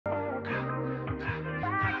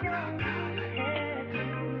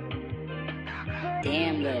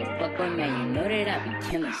Damn, little fucker, man, you know that I be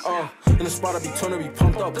killing in the spot I be turning, be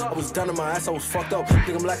pumped up. I was down in my ass, I was fucked up. Think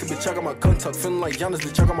I'm lacking, bitch, I got my gun tucked. Feeling like Giannis,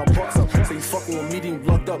 bitch, I got my bucks up. Say you fucking with me, then you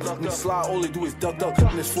blocked up. When you slide, all they do is ducked up.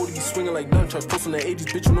 And this 40 be swinging like nunchucks. Post on the 80s,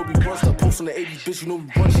 bitch, you know we run stuff. Post on the 80s, bitch, you know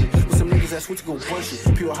we run shit. With some niggas that switch to go run shit.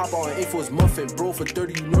 People hop out and aim for his muffin. Bro, for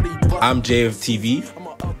 30, you know they bust. I'm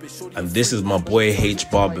JFTV, and this is my boy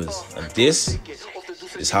H Barbers, and this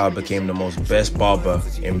is how I became the most best barber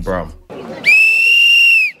in Brum.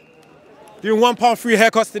 Doing £1 free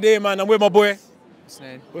haircuts today, man. I'm with my boy.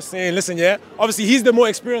 What's saying? Listen, yeah. Obviously, he's the more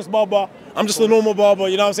experienced barber. I'm just a normal barber.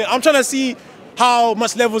 You know what I'm saying? I'm trying to see how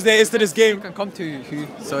much levels there is to this game. You can come to who?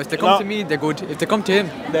 So if they come to me, they're good. If they come to him,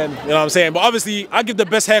 then you know what I'm saying. But obviously, I give the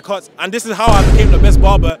best haircuts, and this is how I became the best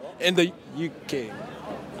barber in the UK.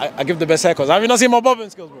 I give the best haircuts. Have you not seen my barbering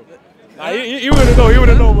skills, bro? Nah, you wouldn't know. You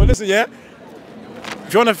wouldn't know. But listen, yeah.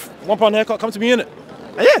 If you want a £1 haircut, come to me, innit?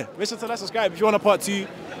 And yeah, make sure to like, subscribe. If you want a part 2,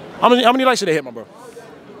 how many likes should they hit, my bro?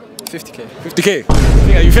 50k. 50k.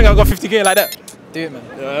 You think I got 50k like that? Do it, man.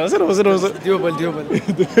 Yeah, was it? Doable.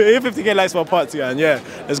 50k likes for part 2, and yeah,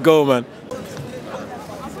 let's go, man.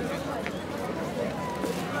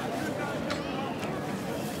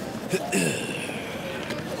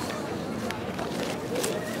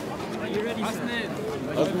 Are you ready,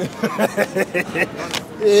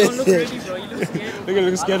 Don't look ready, bro. You look scared.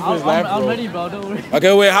 Look scared for his life, bro. I'm ready, bro. Don't worry.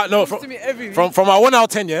 Okay, wait. No, from our 1 out of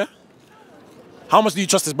 10, yeah. How much do you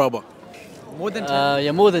trust this barber? More than 10.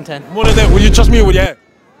 Yeah, more than 10. More than 10. Will you trust me with your hair?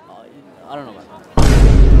 I don't know about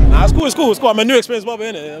that. Nah, it's cool. I'm a new experienced barber,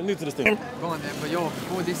 innit? I'm new to this thing. Go on then, but yo,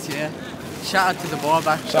 before this year, shout out to the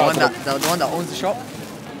barber, the one that owns the shop.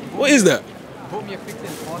 What is that? Bought me a fix in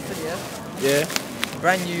parcel, yeah. Yeah.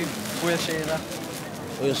 Brand new oil shaver.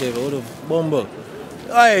 Oil shaver, what a bomber.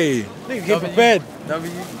 Hey, nigga came prepared.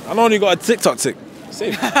 W. I only got a TikTok tick.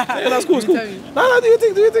 Same. Yeah, that's cool, it's cool. Nah, do your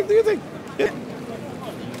thing. Yeah.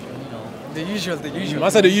 The usual. I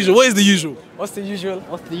said the usual. What is the usual? What's the usual?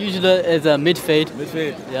 The usual is a mid fade. Mid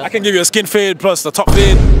fade. Yeah. I can give you a skin fade plus the top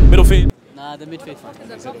fade, middle fade. Nah, the mid fade fine.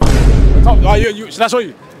 Should I show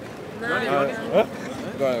you? No.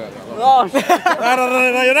 Go ahead. No,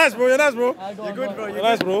 you're nice, bro. You're good, bro. You're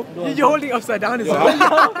nice, bro. You're holding it upside down as well.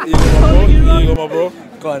 Here you go, my bro.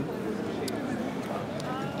 Go on.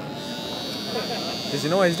 Does he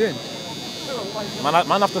know what he's doing?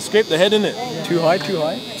 Man have to scrape the head, innit? Too high.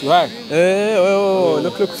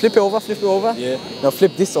 Look, flip it over. Yeah. Now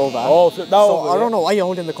flip this over. Oh, flip that over. I don't know why you're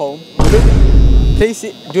holding the comb. Place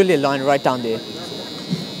it, do a little line right down there.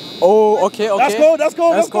 Oh, okay. That's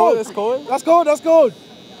cold.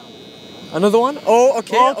 Another one? Oh,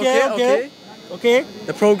 okay.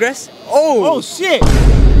 The progress. Oh shit.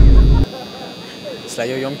 It's like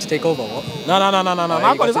you're young to take over, what? No. I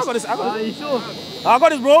got this. Are you sure? I got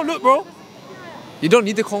this, bro. Look, bro. You don't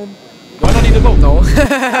need the comb. Do I not need the comb? No. Waffle.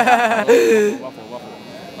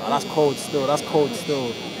 Oh, that's cold still.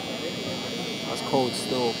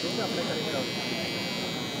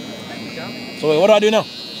 So wait, what do I do now?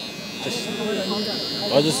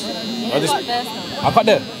 I cut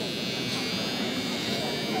there.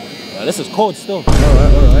 Yeah, this is cold still.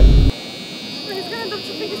 Alright.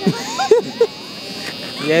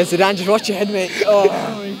 Yeah, Zidane, just watch your head, mate. Oh.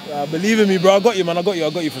 Believe in me, bro. I got you, man. I got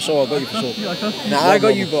you for sure. Nah, I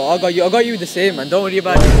got you, bro. I got you the same, man. Don't worry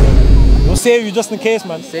about it, bro. We'll save you just in case,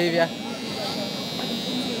 man. Save ya.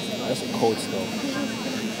 That's cold still.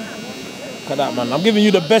 Look at that, man. I'm giving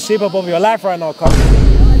you the best shape up of your life right now, cuz. You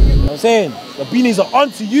know what I'm saying? The beanies are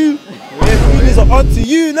onto you.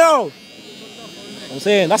 Now. I'm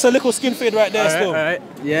saying that's a little skin fade right there still. Alright.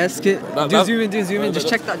 Yeah, skin. Do zoom in. Just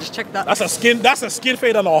check that. That's a skin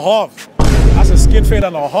fade and a half. That's a skin fade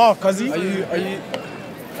and a half, cuzzy. Are you?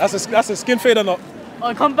 That's a skin fade and a.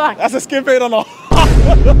 Oh, come back. That's a skin fade and a half.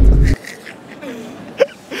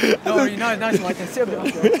 No, nice one. I can see a bit of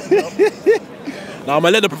Now I'm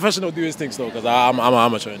gonna let the professional do his thing still, because I'm an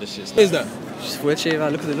amateur in this shit. What is that? Just weird shaver.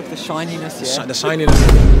 Look at the shininess. Yeah. The shininess.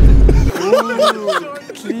 Ooh,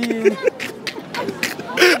 clean.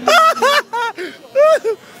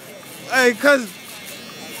 Hey, cuz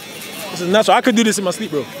this is natural. I could do this in my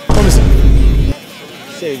sleep, bro. Promise you.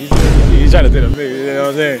 He's trying to do it, you know what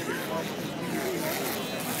I'm saying?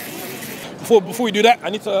 Before we do that,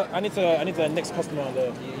 I need to next customer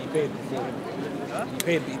he paid.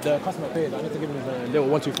 The customer paid. I need to give him a little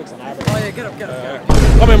 1-2 fix on the average. Oh yeah, get up.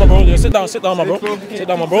 Come here, my bro. Yeah, sit down, my bro. Sit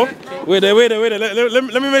down, my bro. Wait there.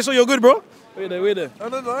 Let me make sure you're good, bro. Wait there. Oh,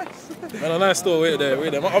 no, nice. Man, a nice store. Wait there.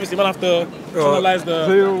 Obviously, man, have to analyze the.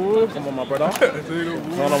 Come on, my brother.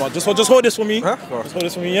 No, just hold this for me. Huh? Just hold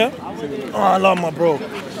this for me, yeah. Oh, I love my bro.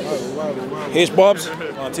 H Barbs.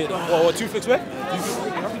 I'll take that. What, 2 flicks where? 2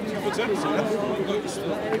 flicks where?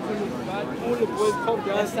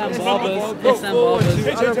 Barbers. Barbers.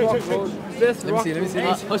 Let me see. I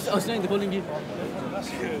was saying the bowling game.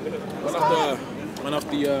 One of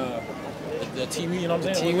the TV, you know what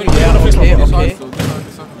I'm saying? TV, yeah, okay.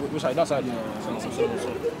 Which side? That side, yeah.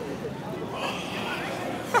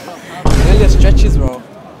 Nearly stretches, bro.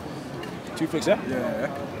 2 flicks, yeah? Yeah.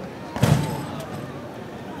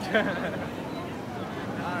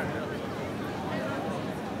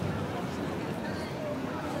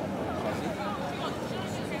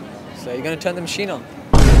 So you're gonna turn the machine on?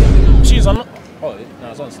 Machine's on. Oh, no,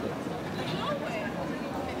 it's on still.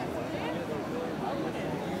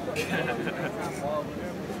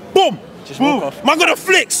 Boom! Boom! Man got the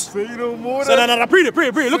flicks! Say no more. So no, pretty.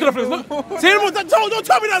 Look at the flicks. Look. Say no more. Don't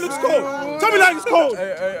tell me that looks cold. Tell me that it's cold.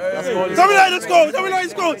 Tell me that it's cold. Tell me that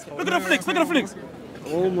it's cold. Look at the flicks. Look at the flicks.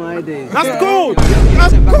 Oh my days. That's cold.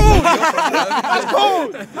 That's cold. That's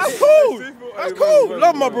cold. That's cold. That's cold.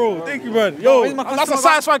 Love my bro. Thank you, man. Yo, that's a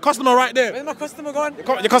satisfied customer right there. Where's my customer gone?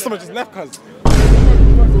 Your customer just left, cuz.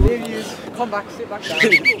 Come back, sit back down.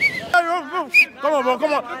 Come on, bro.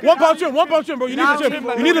 Come on. One pound trim, bro. You need a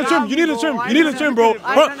trim, bro.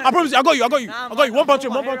 I promise you, I got you. 1 pound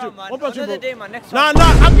trim, bro. Nah.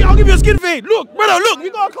 I'll give you a skin fade. Look, brother, look. We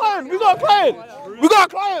got a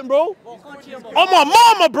client, bro. Oh my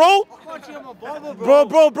mama, bro.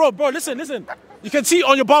 Bro. Listen. You can see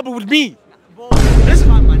on your barber with me.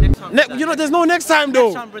 You know, there's no next time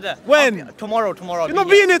though. Next time, brother. When? Tomorrow. You're not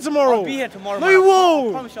being here tomorrow. I'll be here tomorrow. No, you won't.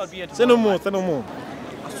 I promise you I'll be here tomorrow. Say no more.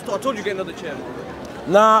 I told you get another chair.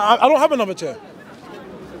 Nah, I don't have another chair.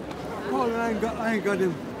 Oh, I ain't got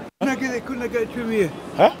him. Couldn't I get a trim here?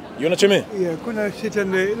 Huh? You wanna trim in? Yeah, couldn't I sit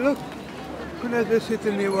in there? Look, couldn't I just sit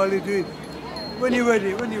in there while you do it? When you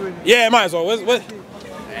ready. Yeah, might as well. Where's The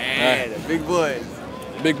big boy.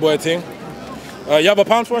 big boy thing? You have a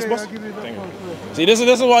pound for us, boss? I'll give you that Thank you. one first. See, this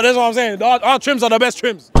is what I'm saying. Our trims are the best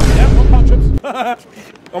trims. Yeah, 1 pound trims.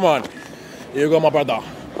 Come on. Here you go, my brother.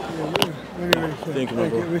 Anyway, sir. Thank you, my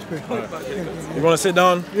bro. Respect. You wanna sit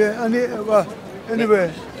down? Yeah, and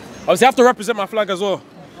anyway. Obviously, I have to represent my flag as well.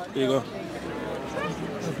 Here you go.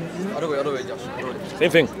 Other way, Josh.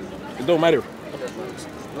 Same thing. It don't matter.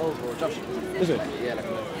 No, bro, Josh. Is it? Yeah, like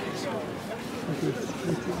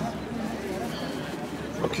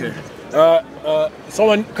Okay. Can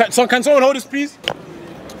someone hold this, please?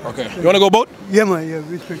 Okay. You wanna go boat? Yeah, man, yeah,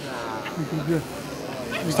 respect.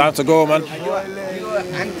 It's time to go, man.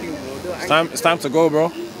 It's time to go,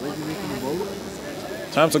 bro.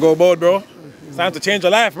 Time to go boat, bro. It's time to change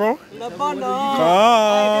your life, bro.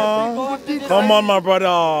 Come on, my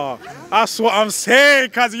brother. That's what I'm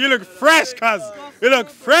saying, cuz you look fresh, cuz.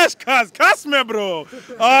 Cuss me, bro.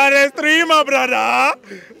 Oh, there's 3, my brother.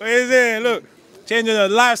 What is it? Look, changing the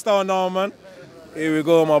lifestyle now, man. Here we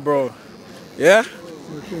go, my bro. Yeah?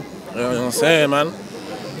 You know what I'm saying, man?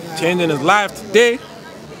 Changing his life today.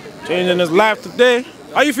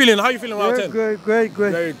 How you feeling? Out of 10? Great.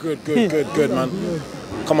 Very good, man.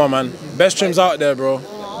 Come on, man. Best trims out there, bro.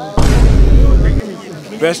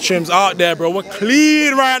 We're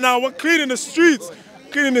clean right now. We're cleaning the streets.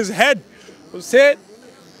 Cleaning his head. What's it?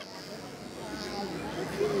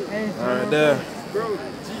 Right there.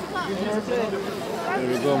 Here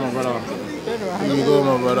we go, my brother.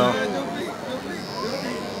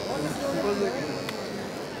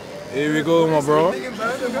 Here we go, my bro.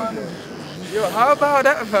 Yo, how about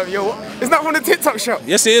that, fam? Yo, it's not from the TikTok shop.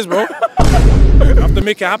 Yes, it is, bro. You have to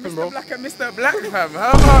make it happen, bro. Black and Mr. Black, fam.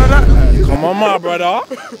 How about that? Come on, my brother.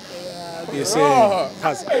 You see,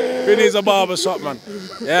 who needs a barber shop, man?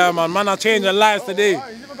 Yeah, man. Man, I'm changing lives today.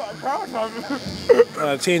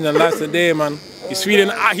 Changing lives today, man. He's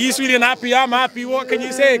feeling happy. I'm happy. What can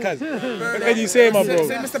you say, cuz? What can you say, my bro?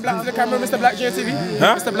 Say Mr. Black to the camera, Mr. Black JTV.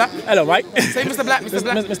 Huh? Mr. Black. Hello, Mike. Say Mr. Black, Mr.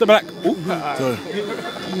 Black. Mr. Black. Ooh. Sorry.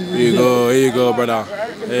 Here you go, brother.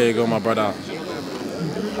 There you go, my brother.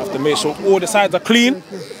 Have to make sure all the sides are clean.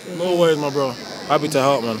 No worries, my bro. Happy to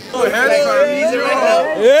help, man.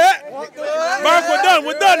 Yeah. Mark, we're done.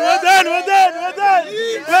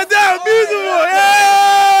 Beautiful.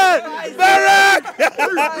 Yeah. Barak.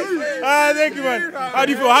 Thank you, man. How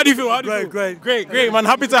do you feel? Great, man.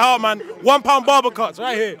 Happy to help, man. £1 barber cuts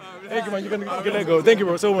right here. Thank you, man. You can let go. Thank you,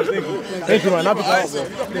 bro, so much. Thank you, man. Happy to help, bro.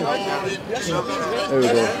 There we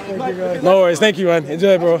go. No worries. Thank you, man.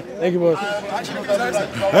 Enjoy, bro. Thank you, bro.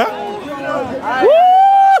 Huh?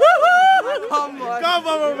 Come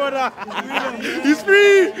on, my brother. He's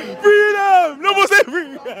free. Freedom. No more say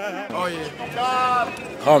free. Oh,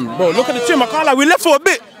 yeah. Come, bro. Look at the trim. I can't lie. We left for a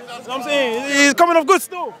bit. what I'm saying? He's coming off good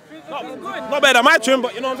still. Not better than my trim,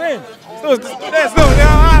 but you know what I'm saying? Still there, still.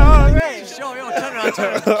 Yeah, Sure, yo, turn around.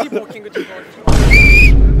 Keep walking with your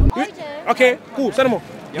body. okay, cool. Send him off.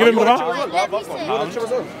 Give him the car.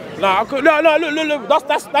 Nah, look.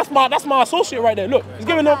 That's my associate right there. Look, he's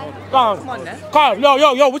giving them. Come on,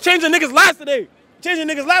 yo, we're changing niggas' lives today.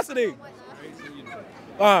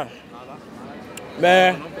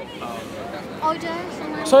 Man.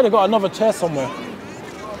 So they got another chair somewhere.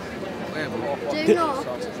 Do not.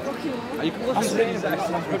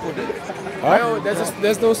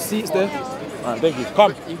 There's no seats there. Alright, thank you.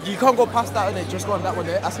 Come. You can't go past that, innit? Just go on that one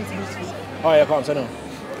there. Ask him to move to me. Oh yeah, come, send him.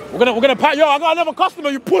 We're gonna pack. Yo, I got another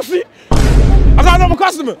customer, you pussy. I got another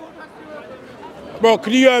customer. Bro,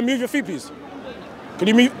 could you move your feet, please? Could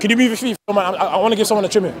you move your feet? I want to give someone a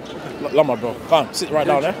trim here. Lama, bro. Come, sit right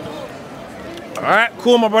down there. Alright,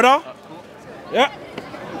 cool, my brother. Yeah.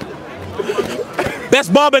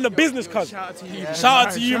 Best barber in the business, cuz. Shout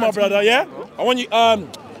out to you, my brother, yeah? I want you,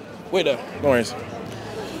 wait there, no worries.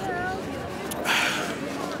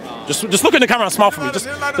 Just look in the camera and smile for me. Just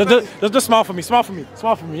smile for me, smile for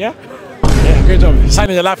me, yeah? Yeah, great job.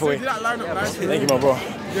 Signing your life away. Thank you, my bro.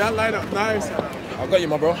 Yeah, line up, nice. I got you,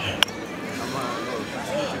 my bro.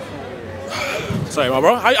 Sorry, my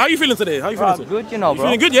bro. How you feeling today? How you feeling today? Good, you know, bro. You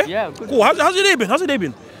feeling good, yeah? Yeah, good. Cool. How's your day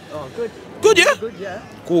been? Oh, good. Good, yeah? Good, yeah.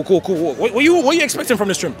 Cool. What are you expecting from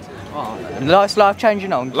this trim? It's life changing, you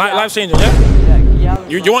know. Life changing, yeah? Yeah,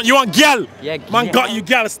 You want gal? Yeah, Man gal. got you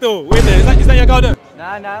gal still. Wait there. Is that your girl there?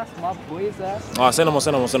 Nah, that's my boys there. Send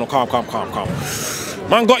them. Calm.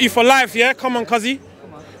 Man got you for life, yeah? Come on, cuzzy.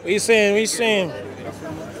 What you saying?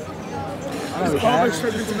 Alright,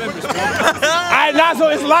 nah, so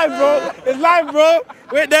it's live, bro.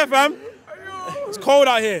 Wait there, fam. It's cold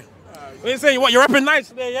out here. What you saying? What, you're rapping nice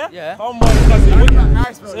today, yeah? Yeah. Come on, cuzzy.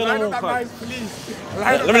 Nice, bro. Line up that nice, please.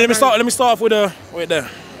 Let me start off with a. Wait there.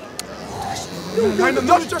 Line up,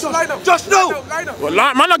 just line up. Just no. Line up. Well,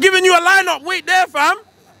 man, I'm giving you a lineup. Wait there, fam.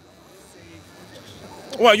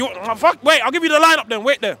 What you? Fuck. Wait, I'll give you the lineup then.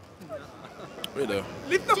 Wait there.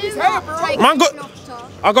 Lift up his hair, bro. Man,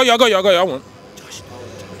 I got you. I want.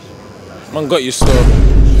 Man, got you still.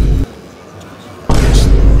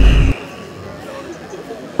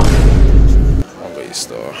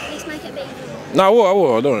 Nah, I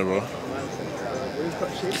will. Don't worry, bro.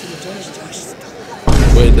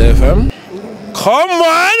 Wait there, fam. Come on,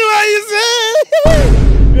 what you say?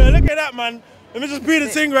 Yeah, look at that, man. Let me just breathe the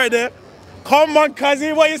thing right there. Come on,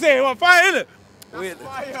 cousin. What you say? What, fire, innit? Wait,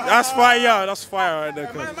 that's fire right there,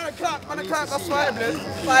 cuz. Man, a clap, that's fire, blood.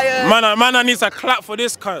 Fire. Man, needs a clap for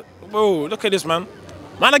this cut. Bro, look at this, man.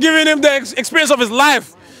 Man, I'm giving him the experience of his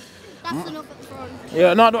life. That's enough at the front.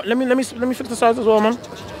 Yeah, no, let me fix the sides as well, man.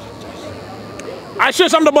 I sure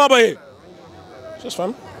I'm the barber here. Just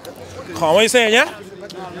fam. Come on, what you saying, yeah?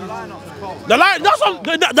 The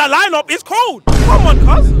lineup is cold. Come on,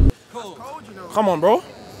 cuz. Come on, bro.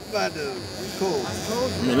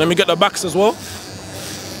 Let me get the backs as well.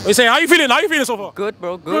 What you saying? How you feeling so far? Good,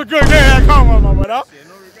 bro. Good. Yeah. Come on, my brother.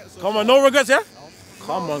 Come on, no regrets, yeah?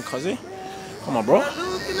 Come on, cuzzy. Come on, bro. That's as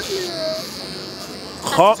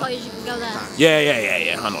high as you can go there.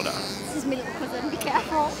 Yeah. I know that. This is my little cousin. Be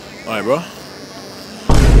careful. Alright, bro.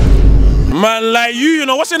 Man, like you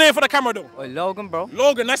know, what's your name for the camera, though? Oh, Logan, bro.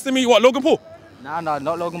 Logan, nice to meet you. What, Logan Paul? Nah, not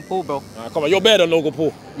Logan Paul, bro. Come on, you're better than Logan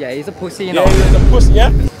Paul. Yeah, he's a pussy, you know. Yeah, he's a pussy, yeah?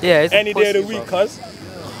 Yeah, he's Any a pussy, day of the week, cuz.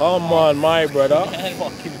 Come on, my brother.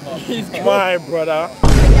 My brother.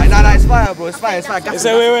 Nah, it's fire, bro. It's fire.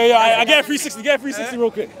 Say, wait, I get a 360,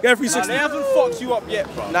 real quick. Get a 360. They haven't fucked you up yet,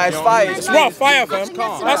 bro. Nah, it's fire. It's raw fire, fam.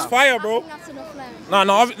 That's fire, bro. That's enough now.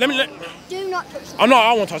 No, let me. Do not touch the Oh no,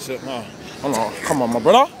 I won't touch it. No. Come on, my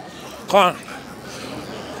brother. Come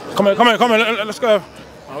on. Let's go.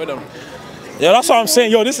 Wait a minute. Yeah, that's what I'm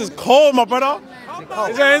saying. Yo, this is cold, my brother.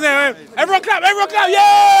 Everyone clap,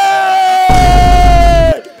 yeah!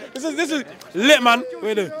 This is lit, man.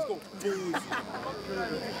 Wait a minute.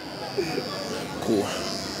 Cool.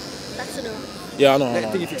 That's enough. Yeah, I know. I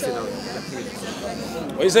think you fixed it now.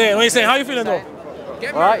 What you saying? How you feeling though?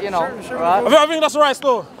 Alright, you know. Alright. I think that's alright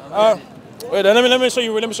still. Wait, let me show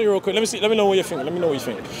you real quick. Let me know what you think.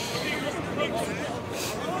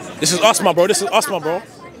 This is us, my bro.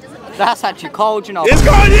 That's actually cold, you know. It's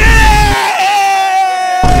cold, yeah!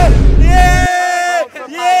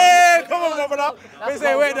 Come on, my brother.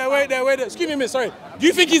 Wait there. Excuse me, miss, sorry. Do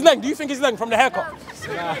you think he's leng from the haircut?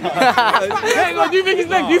 Hang on, do you think he's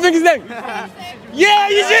leng? Yeah,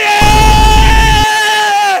 you see it!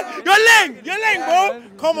 You're leng, bro.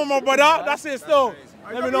 Come on, my brother. That's it still.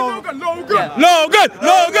 Let me know. Logan.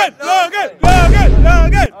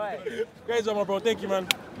 Great job, my bro. Thank you, man.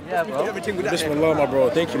 Yeah, bro. Bismillah, my bro.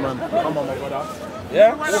 Thank you, man. Come on, my brother.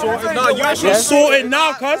 Yeah? Sorted now. You actually sorted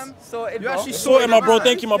now, cuz. Sorted, You actually sorted, my bro.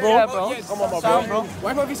 Thank you, my bro. Yeah, bro. Come on, my bro.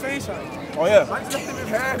 Wipe off his face, man. Oh, yeah. Man's left him with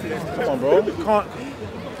hair. Come on, bro. Can't.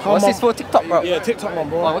 What's this for TikTok, bro? Yeah, TikTok, my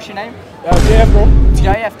bro. What's your name? JF, bro.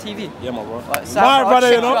 JF TV. Yeah, my bro. My brother,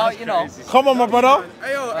 you you know. Come on, my brother.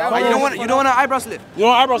 Hey, yo, you don't want an eyebrow slip? You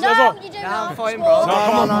want eyebrows as well? You don't Nah, I'm know. fine, bro.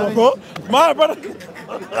 Come on, my bro. My brother.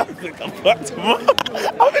 I think I'm fucked tomorrow.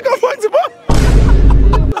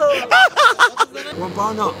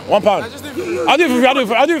 £1 now. £1. I'll do it for free.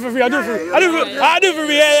 I'll do it for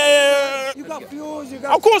free. Yeah. You got views, you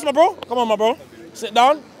got... Of course, my bro. Come on, my bro. Sit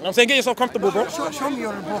down. You know what I'm saying? Get yourself comfortable, bro. Show me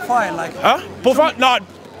your profile, like... Huh? Profile? Nah,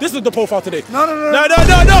 this is the profile today. No.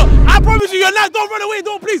 I promise you, you're not. Don't run away.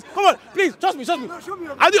 Don't, please. Come on, please. Trust me. Show me your...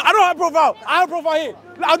 I don't have profile. I have profile here.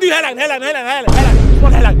 I'll do hairline.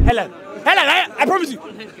 One hairline. I promise you.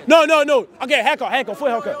 No. Okay, haircut. Full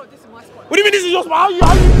haircut. What do you mean this is your spot? How you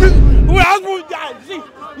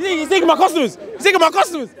he's taking my customers.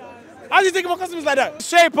 How's he taking my customers like that?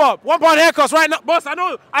 Shape up. £1 haircuts right now. Boss, I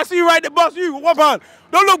know. I see you right there, boss. You, £1.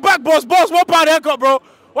 Don't look back, boss. Boss, £1 haircut, bro.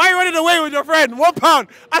 Why are you running away with your friend? £1.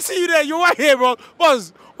 I see you there. You're right here, bro.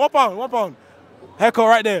 Boss, £1. Haircut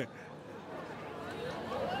right there.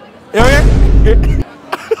 You okay?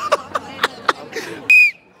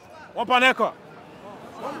 £1 haircut.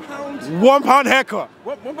 £1 haircut.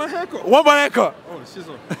 £1 haircut? £1 haircut. Oh,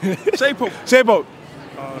 shizzle. Shape up.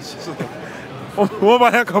 Oh, shizzle.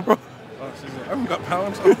 £1 haircut, bro. I haven't got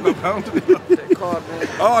pounds.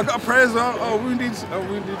 Oh, I got a prayer as well. Oh, wounded.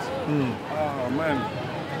 Oh, man.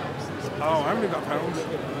 Oh, I haven't got pounds.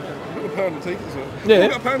 I've got a pound to take as well. Yeah. You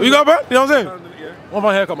got a pound? You know what I'm saying? Yeah.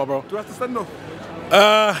 £1 haircut, my bro. Do I have to stand up?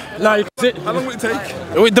 Nah, you can sit. How long will it take?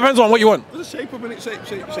 It depends on what you want. Just shape up in it. Shape.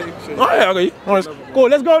 Oh, yeah, okay. Alright. Go,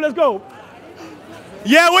 let's go.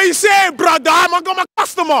 Yeah, what you saying, brother? I got my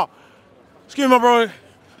customer. Excuse me, my bro.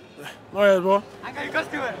 Oh, yeah, bro. I got your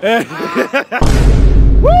customer. Yeah.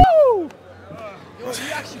 Woo! You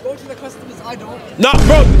actually go to the customers, I don't. Nah,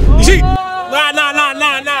 bro. You see? Nah. I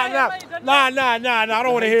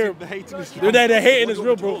don't want to hear it. The hating is The hating is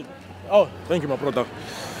real, bro. Oh, thank you, my brother.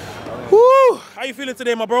 Woo! How you feeling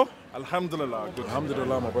today, my bro? Alhamdulillah. Good.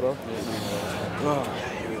 Alhamdulillah, my brother. Oh,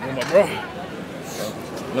 my bro.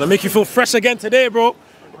 I'm gonna make you feel fresh again today, bro.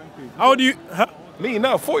 How old are you? Huh? Me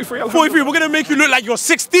now, 43. 43. We're gonna make you look like you're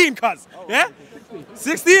 16, cuz. Yeah?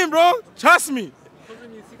 16, bro. Trust me.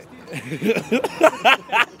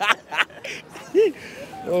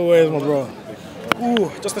 Oh, where's my bro?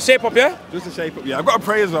 Ooh, just a shape up, yeah? Just a shape up. Yeah, I've got a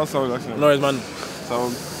prayer as well, so No worries, man.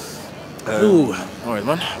 So. Ooh, all right,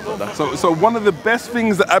 man. So one of the best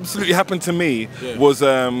things that absolutely happened to me was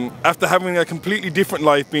after having a completely different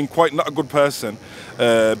life, being quite not a good person,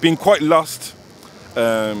 being quite lost.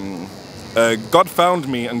 God found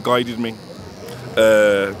me and guided me.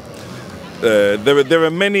 There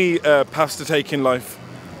are many paths to take in life.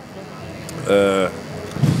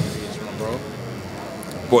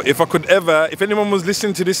 But if anyone was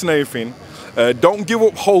listening to this and everything, don't give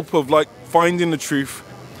up hope of like finding the truth.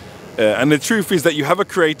 And the truth is that you have a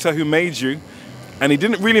creator who made you, and he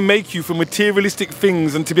didn't really make you for materialistic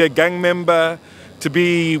things and to be a gang member, to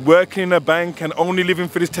be working in a bank and only living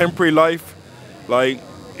for this temporary life. Like,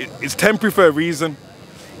 it's temporary for a reason.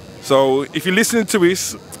 So if you're listening to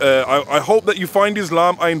this, I hope that you find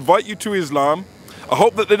Islam. I invite you to Islam. I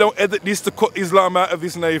hope that they don't edit this to cut Islam out of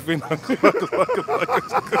this and everything.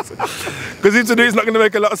 Because if to do, it's not going to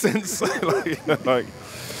make a lot of sense.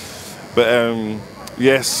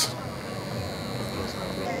 Yes.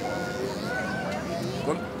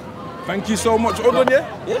 Thank you so much. All done,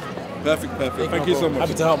 yeah? Yeah. Perfect. Thank you so much.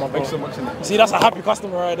 Happy to help, my bro. Thanks so much. See, that's a happy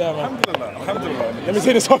customer right there, man. Alhamdulillah. Let me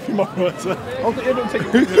say this off you, my bro. Uncle Ibn, take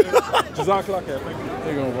it. Jazakallah khair. Thank you.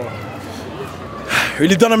 There you go, bro.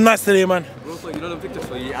 Really done them nice today, man. Bro, so you know the pictures,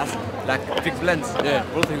 so you asked, like, big blends. Yeah.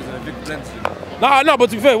 Bro, so he was in a big blends. No, but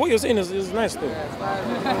to be fair, what you're saying is nice, though.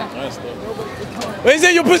 Nice, though. What you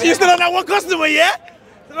saying? You're still on that one customer, yeah?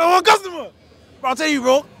 Still on one customer? Bro, I'll tell you,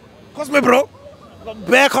 bro. Customer, bro. I got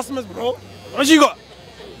bare customers, bro. What you got?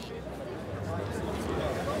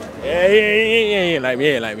 Yeah, like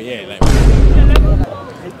me.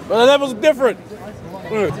 But the level's different.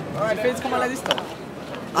 Alright, fades come on like this, though.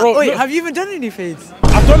 Bro, wait, look. have you even done any fades?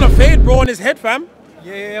 I've done a fade, bro, on his head, fam.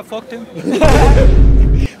 Yeah, fucked him.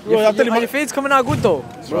 Bro, I'm telling you, your fades coming out good, though.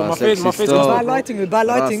 Bro, my face is bad lighting, bad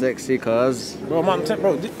lighting. Sexy, cuz. Bro, man, come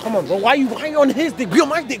on, bro. Why you on his dick? Be on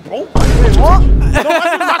my dick, bro. What? No,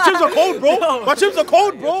 my chips are cold, bro. My chips are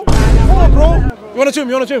cold, bro. Come on, bro. You wanna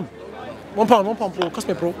trim? £1 pound, bro. Cost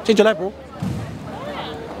me, bro. Change your life, bro.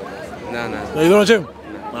 Nah. No, you don't wanna trim?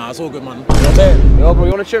 Nah, it's all good, man. You know what I'm saying? Yo, bro,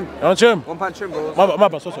 you wanna trim? You wanna trim? £1 trim, bro. My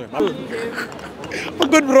bad, so sorry. I'm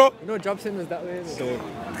good, bro. You know, job sim is that way.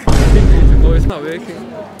 No, it's not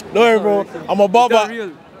working. No worry, bro. I'm a barber. Is that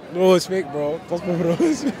real? No, it's fake, bro. Trust me, bro.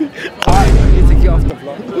 It's fake. You need to get off the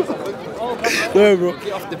block. No worry, bro.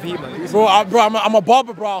 Get off the beat, man. Bro, I'm a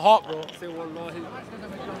barber, bro. At heart, bro. Say wallahi.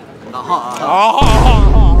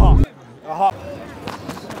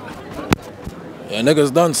 Yeah,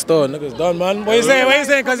 niggas done still. Niggas done, man. What you saying? What you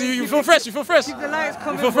saying? Cause you feel fresh. You feel fresh. Keep the lights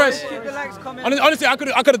coming. You feel fresh. Keep the lights coming. Honestly, I could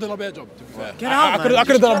have done a better job. To be fair. Get out, I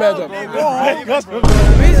could have done a better job.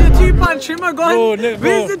 Where's your £2 trimmer going? Bro,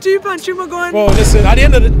 Where's the £2 trimmer going? Bro, listen. At the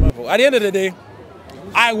end of the day,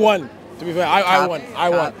 I won. To be fair, I won.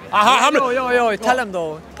 How many? Yo, tell them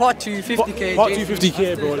though. Part 2, 50k. Part 2,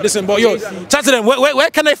 50k, bro. Listen, bro, yo, chat to them. Where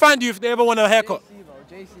can they find you if they ever want a haircut?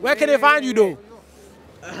 Where can they find you, though?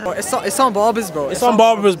 Bro, it's on Barbers, bro. It's on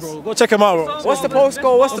Barbers, bro. Go check them out, bro. What's the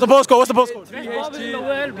postcode? What's the postcode?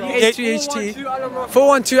 3HT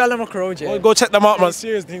 412 Alamock Road, yeah. Go check them out, man.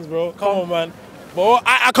 Serious things, bro. Come on, man. But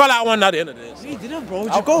I call that one at the end of the day. You didn't, bro.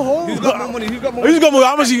 You go home. Who's got more money? Who's got more?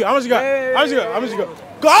 How much you got? How much you got?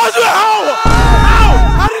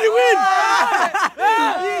 How did he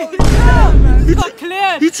win? You got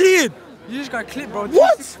cleared. He cheated. You just got clipped, bro.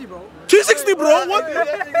 What? 260, bro. 260, bro. What?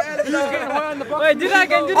 Wait, did I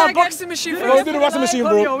again? Boxing machine. Go do the boxing machine,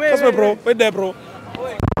 bro. That's me, bro. Wait there, bro.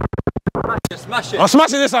 Smash it. I'm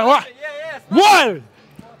smashing this one. What? 1,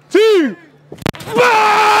 2.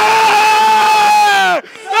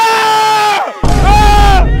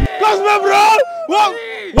 That's me, bro.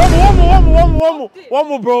 One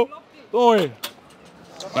more, bro. Don't worry.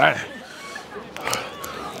 Right.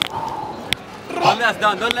 Don't let us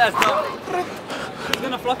down. He's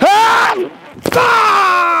gonna flop. Cross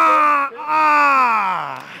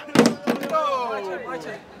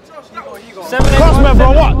me, bro.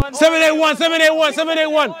 What?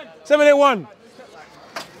 781.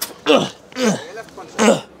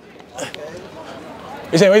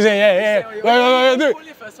 What you saying? Yeah. Wait, do it.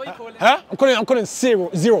 Huh? I'm calling 0,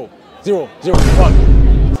 1.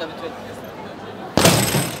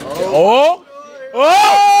 Oh!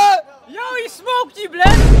 Yo, he smoked you,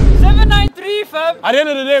 blend. 793, fam. At the end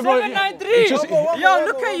of the day, bro. 793. Yo,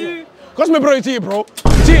 look at you. Cross me, bro. You cheated, bro. You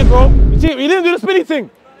cheated, bro. You didn't do the spinning thing.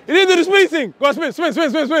 Go on, spin.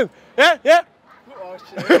 Yeah? Oh,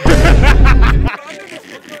 shit.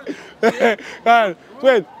 Go on,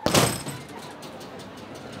 spin.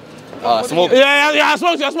 Smoke. Yeah, I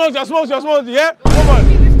smoked you, yeah? Come on.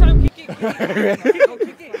 This time, kick it.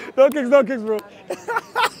 No kicks, bro.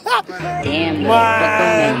 Damn,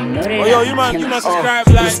 man. Oh, yo, you man subscribe,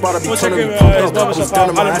 like, go check him out. His barbershop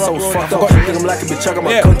out, I was fucked up. Think I'm like a bitch, I got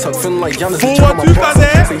my gun tucked. Feeling like Giannis, bitch, I got my box.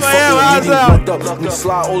 Say fucking up. When you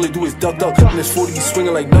slide, all they do is duck. And this 40 be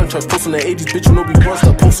swinging like nunchucks. Post on the 80s, bitch, you know we run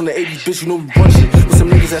stuff. Post on the 80s, bitch, you know we run shit. With some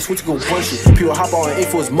niggas that switch to go run shit. People hop out and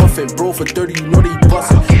aim for his muffin. Bro, for 30, you know that he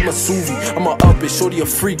bustin'. I'm a Suvi, I'm a up it. Shorty a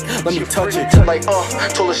freak, let me touch it. Like,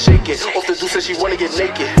 told her shake it. Off the dude said she wanna get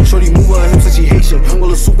naked. Shorty move her hips and she Haitian. Well,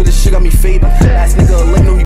 the super, this shit got me faded. Last nigga, let know he